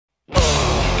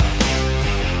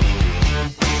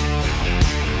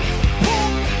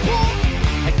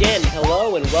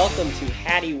welcome to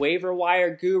Hatty Waiver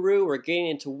Wire Guru. We're getting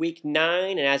into week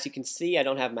 9, and as you can see, I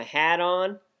don't have my hat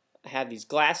on. I have these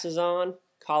glasses on,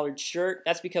 collared shirt.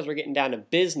 That's because we're getting down to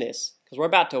business, because we're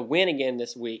about to win again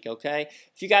this week, okay?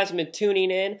 If you guys have been tuning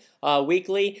in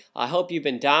weekly, I hope you've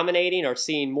been dominating or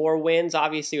seeing more wins.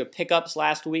 Obviously, with pickups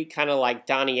last week, kind of like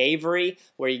Donnie Avery,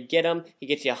 where you get him, he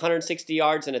gets you 160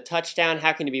 yards and a touchdown.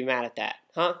 How can you be mad at that?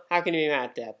 Huh? How can you be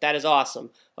mad at that? That is awesome.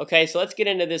 Okay, so let's get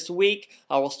into this week.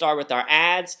 We'll start with our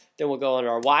ads, then we'll go on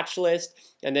our watch list,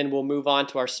 and then we'll move on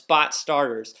to our spot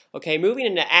starters. Okay, moving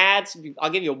into ads,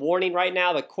 I'll give you a warning right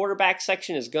now. The quarterback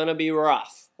section is going to be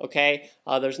rough. Okay,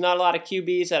 there's not a lot of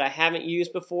QBs that I haven't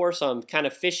used before, so I'm kind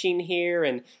of fishing here,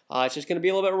 and it's just going to be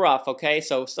a little bit rough. Okay,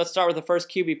 so let's start with the first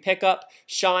QB pickup,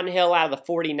 Shaun Hill out of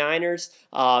the 49ers.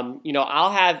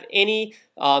 I'll have any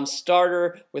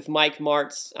starter with Mike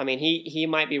Martz. I mean, he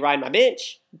might be riding my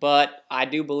bench, but I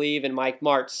do believe in Mike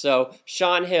Martz. So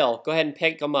Shaun Hill, go ahead and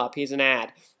pick him up. He's an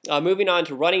ad. Moving on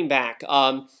to running back,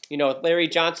 with Larry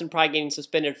Johnson probably getting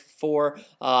suspended for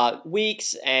 4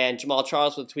 weeks, and Jamal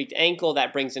Charles with a tweaked ankle,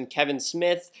 that brings in Kevin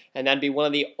Smith, and that'd be one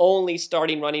of the only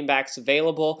starting running backs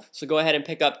available. So go ahead and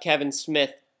pick up Kevin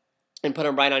Smith and put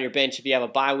him right on your bench. If you have a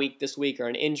bye week this week or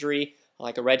an injury,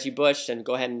 like a Reggie Bush, and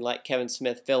go ahead and let Kevin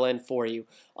Smith fill in for you.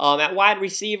 At wide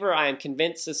receiver, I am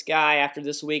convinced this guy, after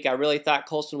this week, I really thought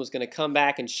Colston was going to come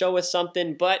back and show us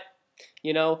something, but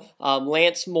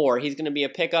Lance Moore, he's going to be a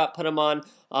pickup. Put him on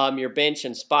your bench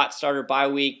and spot starter bye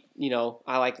week.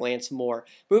 I like Lance Moore.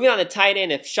 Moving on to tight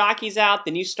end, if Shockey's out,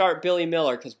 then you start Billy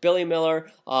Miller, because Billy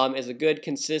Miller is a good,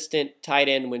 consistent tight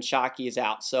end when Shockey is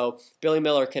out. So Billy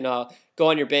Miller can go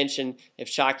on your bench, and if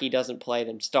Shockey doesn't play,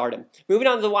 then start him. Moving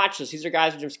on to the watch list, these are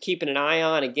guys we're just keeping an eye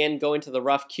on. Again, going to the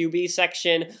rough QB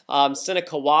section.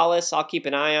 Seneca, Wallace, I'll keep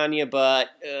an eye on you, but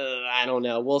I don't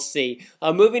know. We'll see.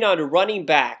 Moving on to running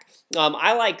back.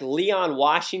 I like Leon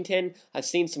Washington. I've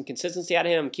seen some consistency out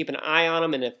of him. I'm keeping an eye on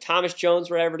him, and if Thomas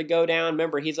Jones were ever to go down,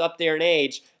 remember, he's up there in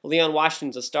age. Leon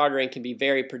Washington's a starter and can be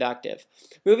very productive.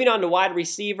 Moving on to wide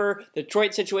receiver, the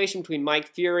Detroit situation between Mike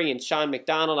Fury and Shaun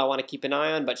McDonald, I want to keep an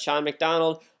eye on, but Shaun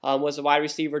McDonald was a wide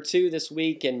receiver too this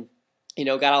week, and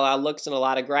got a lot of looks and a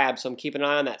lot of grabs, so I'm keeping an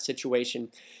eye on that situation.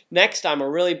 Next, I'm a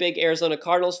really big Arizona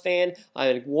Cardinals fan.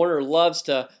 Warner loves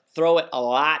to throw it a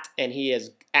lot, and he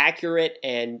is accurate,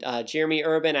 and Jeremy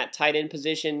Urban at tight end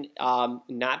position,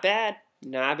 not bad.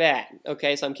 Not bad.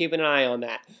 Okay, so I'm keeping an eye on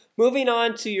that. Moving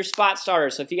on to your spot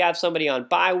starters. So if you have somebody on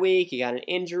bye week, you got an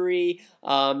injury,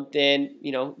 then,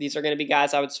 these are going to be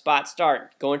guys I would spot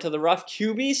start. Going to the rough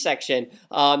QB section,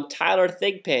 Tyler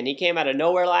Thigpen. He came out of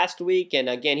nowhere last week, and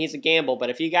again, he's a gamble. But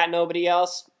if you got nobody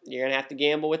else, you're going to have to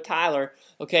gamble with Tyler.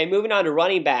 Okay, moving on to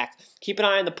running back. Keep an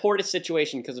eye on the Portis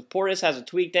situation, because if Portis has a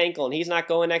tweaked ankle and he's not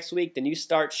going next week, then you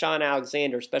start Shaun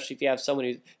Alexander, especially if you have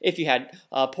someone if you had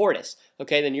Portis.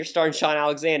 Okay, then you're starting Shaun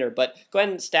Alexander. But go ahead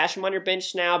and stash him on your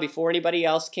bench now before anybody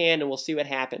else can, and we'll see what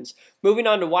happens. Moving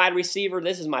on to wide receiver,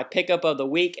 this is my pickup of the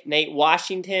week, Nate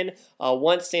Washington.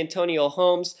 Once Santonio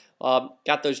Holmes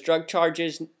got those drug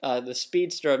charges, the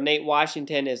speedster of Nate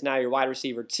Washington is now your wide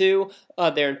receiver 2.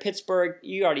 There in Pittsburgh,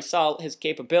 you already saw his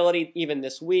capability even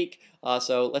this week.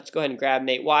 So let's go ahead and grab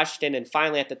Nate Washington. And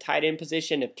finally, at the tight end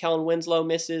position, if Kellen Winslow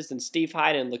misses, then Steve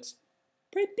Heiden looks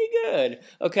pretty good.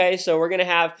 Okay, so we're going to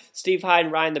have Steve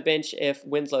Heiden riding the bench if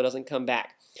Winslow doesn't come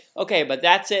back. Okay, but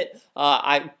that's it.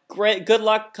 Good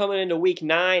luck coming into week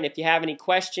 9. If you have any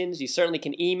questions, you certainly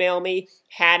can email me,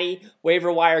 Hatty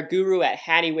Waiver Wire Guru at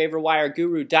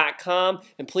hattywaiverwireguru.com,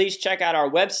 and please check out our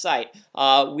website.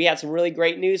 We had some really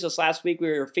great news this last week.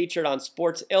 We were featured on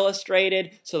Sports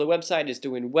Illustrated, so the website is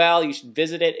doing well. You should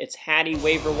visit it. It's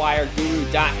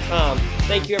hattywaiverwireguru.com.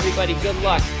 Thank you, everybody. Good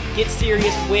luck. Get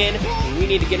serious, win, and we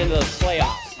need to get into the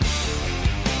playoffs.